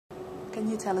Can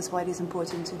you tell us why it is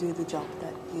important to do the job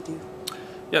that you do?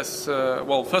 Yes,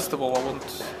 well, first of all, I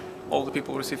want all the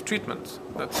people to receive treatment.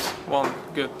 That's one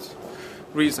good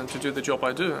reason to do the job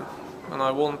I do. And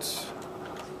I want,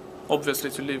 obviously,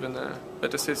 to live in a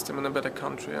better system, in a better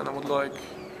country, and I would like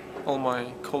all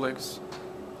my colleagues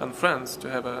and friends to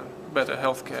have a better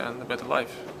healthcare and a better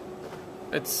life.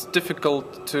 It's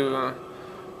difficult to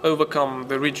overcome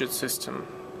the rigid system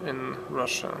in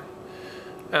Russia,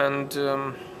 and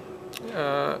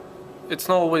it's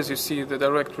not always you see the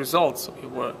direct results of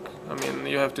your work. I mean,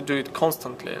 you have to do it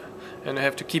constantly, and you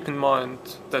have to keep in mind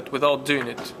that without doing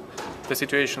it, the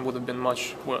situation would have been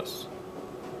much worse.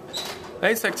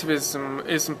 AIDS activism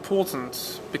is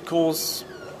important because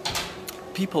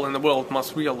people in the world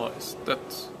must realize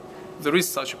that there is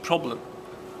such a problem.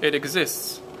 It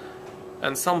exists,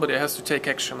 and somebody has to take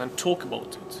action and talk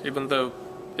about it, even though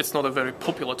it's not a very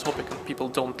popular topic and people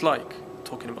don't like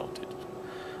talking about it.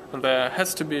 And there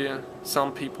has to be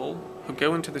some people who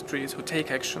go into the streets, who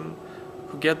take action,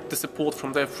 who get the support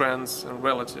from their friends and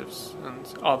relatives and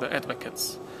other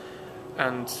advocates,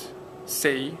 and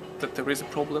say that there is a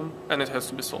problem and it has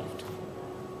to be solved.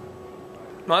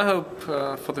 My hope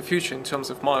for the future in terms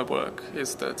of my work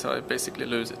is that I basically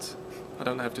lose it. I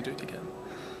don't have to do it again.